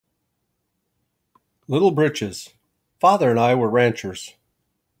Little Britches. Father and I were ranchers.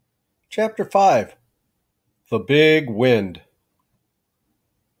 Chapter 5. The Big Wind.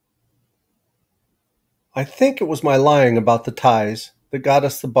 I think it was my lying about the ties that got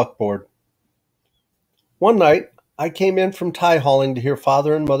us the buckboard. One night, I came in from tie hauling to hear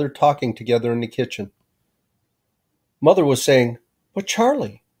Father and Mother talking together in the kitchen. Mother was saying, "But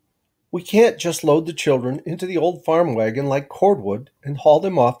Charlie, we can't just load the children into the old farm wagon like cordwood and haul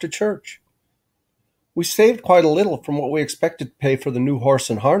them off to church. We saved quite a little from what we expected to pay for the new horse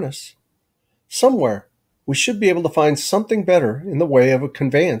and harness. Somewhere, we should be able to find something better in the way of a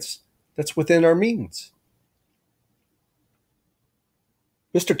conveyance that's within our means."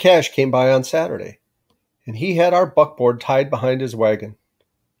 Mr. Cash came by on Saturday, and he had our buckboard tied behind his wagon.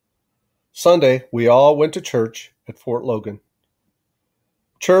 Sunday, we all went to church at Fort Logan.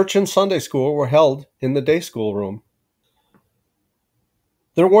 Church and Sunday school were held in the day school room.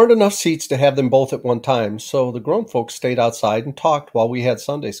 There weren't enough seats to have them both at one time, so the grown folks stayed outside and talked while we had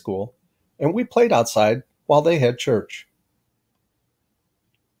Sunday school, and we played outside while they had church.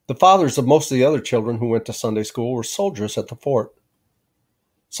 The fathers of most of the other children who went to Sunday school were soldiers at the fort.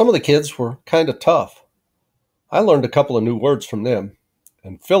 Some of the kids were kind of tough. I learned a couple of new words from them,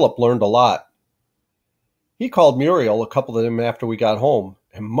 and Philip learned a lot. He called Muriel a couple of them after we got home,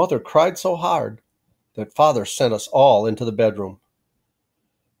 and Mother cried so hard that Father sent us all into the bedroom.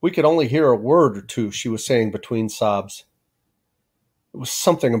 We could only hear a word or two she was saying between sobs. It was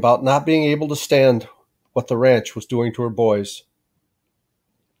something about not being able to stand what the ranch was doing to her boys.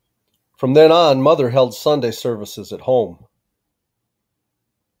 From then on, Mother held Sunday services at home.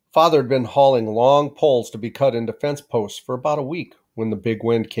 Father had been hauling long poles to be cut into fence posts for about a week when the big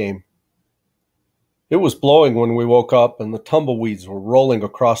wind came. It was blowing when we woke up, and the tumbleweeds were rolling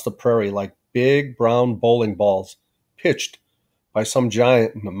across the prairie like big brown bowling balls pitched by some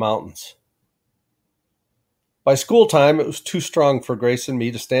giant in the mountains. By school time, it was too strong for Grace and me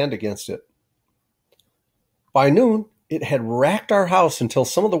to stand against it. By noon, it had racked our house until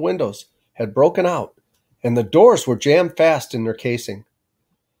some of the windows had broken out, and the doors were jammed fast in their casing.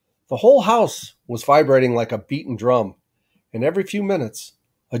 The whole house was vibrating like a beaten drum, and every few minutes,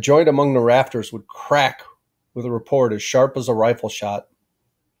 a joint among the rafters would crack with a report as sharp as a rifle shot.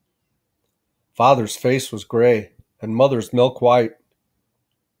 Father's face was gray, and Mother's milk white.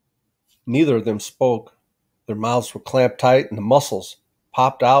 Neither of them spoke. Their mouths were clamped tight, and the muscles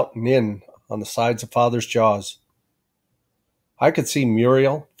popped out and in on the sides of Father's jaws. I could see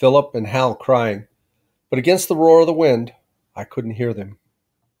Muriel, Philip, and Hal crying, but against the roar of the wind, I couldn't hear them.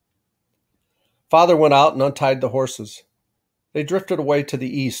 Father went out and untied the horses. They drifted away to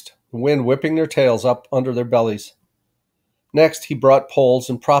the east, the wind whipping their tails up under their bellies. Next, he brought poles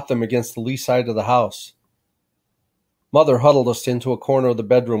and propped them against the lee side of the house. Mother huddled us into a corner of the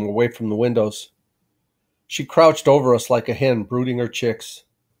bedroom away from the windows. She crouched over us like a hen brooding her chicks.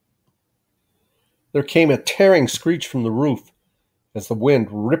 There came a tearing screech from the roof as the wind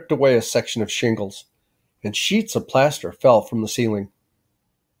ripped away a section of shingles, and sheets of plaster fell from the ceiling.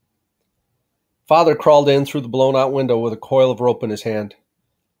 Father crawled in through the blown-out window with a coil of rope in his hand.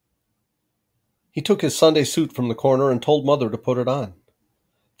 He took his Sunday suit from the corner and told Mother to put it on.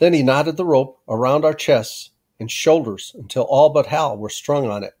 Then he knotted the rope around our chests and shoulders until all but Hal were strung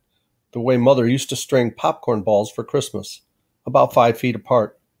on it, the way Mother used to string popcorn balls for Christmas, about 5 feet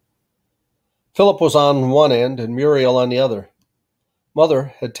apart. Philip was on one end and Muriel on the other.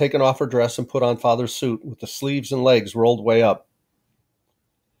 Mother had taken off her dress and put on Father's suit with the sleeves and legs rolled way up.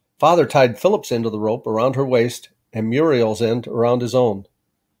 Father tied Philip's end of the rope around her waist and Muriel's end around his own.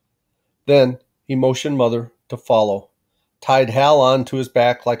 Then he motioned Mother to follow, tied Hal on to his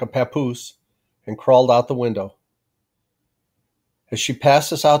back like a papoose, and crawled out the window. As she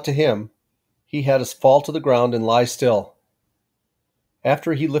passed us out to him, he had us fall to the ground and lie still.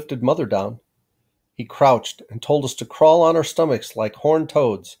 After he lifted Mother down, he crouched and told us to crawl on our stomachs like horned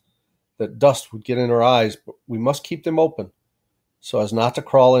toads, that dust would get in our eyes, but we must keep them open so as not to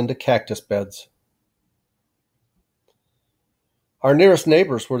crawl into cactus beds. Our nearest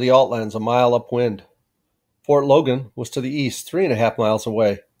neighbors were the Altlands a mile upwind. Fort Logan was to the east, 3.5 miles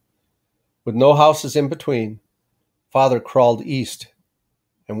away. With no houses in between, Father crawled east,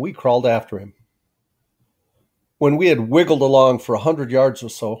 and we crawled after him. When we had wiggled along for 100 yards or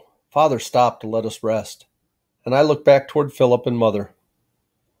so, Father stopped to let us rest, and I looked back toward Philip and Mother.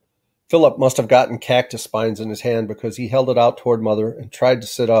 Philip must have gotten cactus spines in his hand because he held it out toward Mother and tried to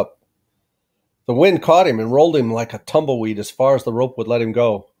sit up. The wind caught him and rolled him like a tumbleweed as far as the rope would let him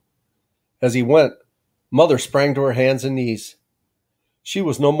go. As he went, Mother sprang to her hands and knees. She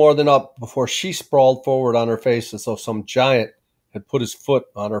was no more than up before she sprawled forward on her face as though some giant had put his foot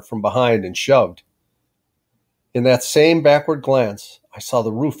on her from behind and shoved. In that same backward glance, I saw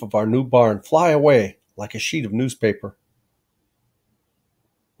the roof of our new barn fly away like a sheet of newspaper.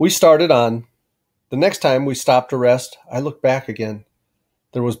 We started on. The next time we stopped to rest, I looked back again.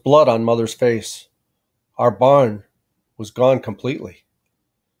 There was blood on Mother's face. Our barn was gone completely.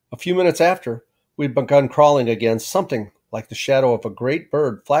 A few minutes after, we'd begun crawling again. Something like the shadow of a great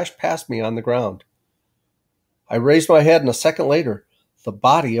bird flashed past me on the ground. I raised my head, and a second later, the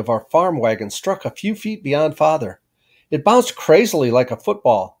body of our farm wagon struck a few feet beyond Father. It bounced crazily like a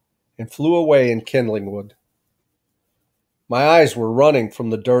football and flew away in kindling wood. My eyes were running from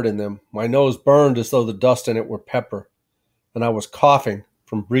the dirt in them. My nose burned as though the dust in it were pepper, and I was coughing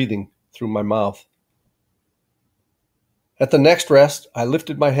from breathing through my mouth. At the next rest, I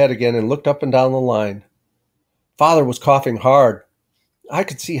lifted my head again and looked up and down the line. Father was coughing hard. I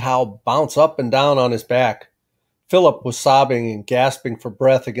could see Hal bounce up and down on his back. Philip was sobbing and gasping for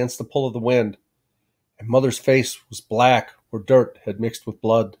breath against the pull of the wind, and Mother's face was black where dirt had mixed with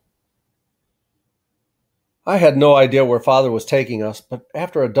blood. I had no idea where Father was taking us, but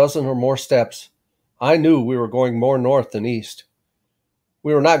after a dozen or more steps, I knew we were going more north than east.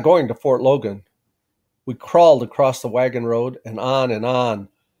 We were not going to Fort Logan. We crawled across the wagon road and on and on.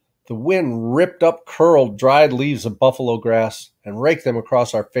 The wind ripped up curled, dried leaves of buffalo grass and raked them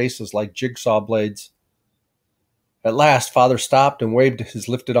across our faces like jigsaw blades. At last, Father stopped and waved his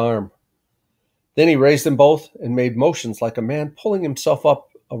lifted arm. Then he raised them both and made motions like a man pulling himself up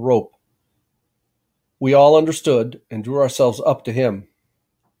a rope. We all understood and drew ourselves up to him.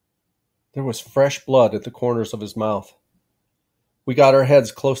 There was fresh blood at the corners of his mouth. We got our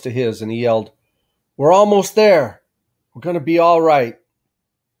heads close to his, and he yelled, "We're almost there. We're going to be all right."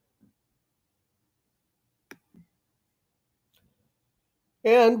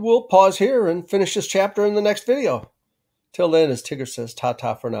 And we'll pause here and finish this chapter in the next video. Till then, as Tigger says,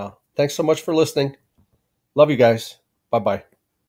 ta-ta for now. Thanks so much for listening. Love you guys. Bye-bye.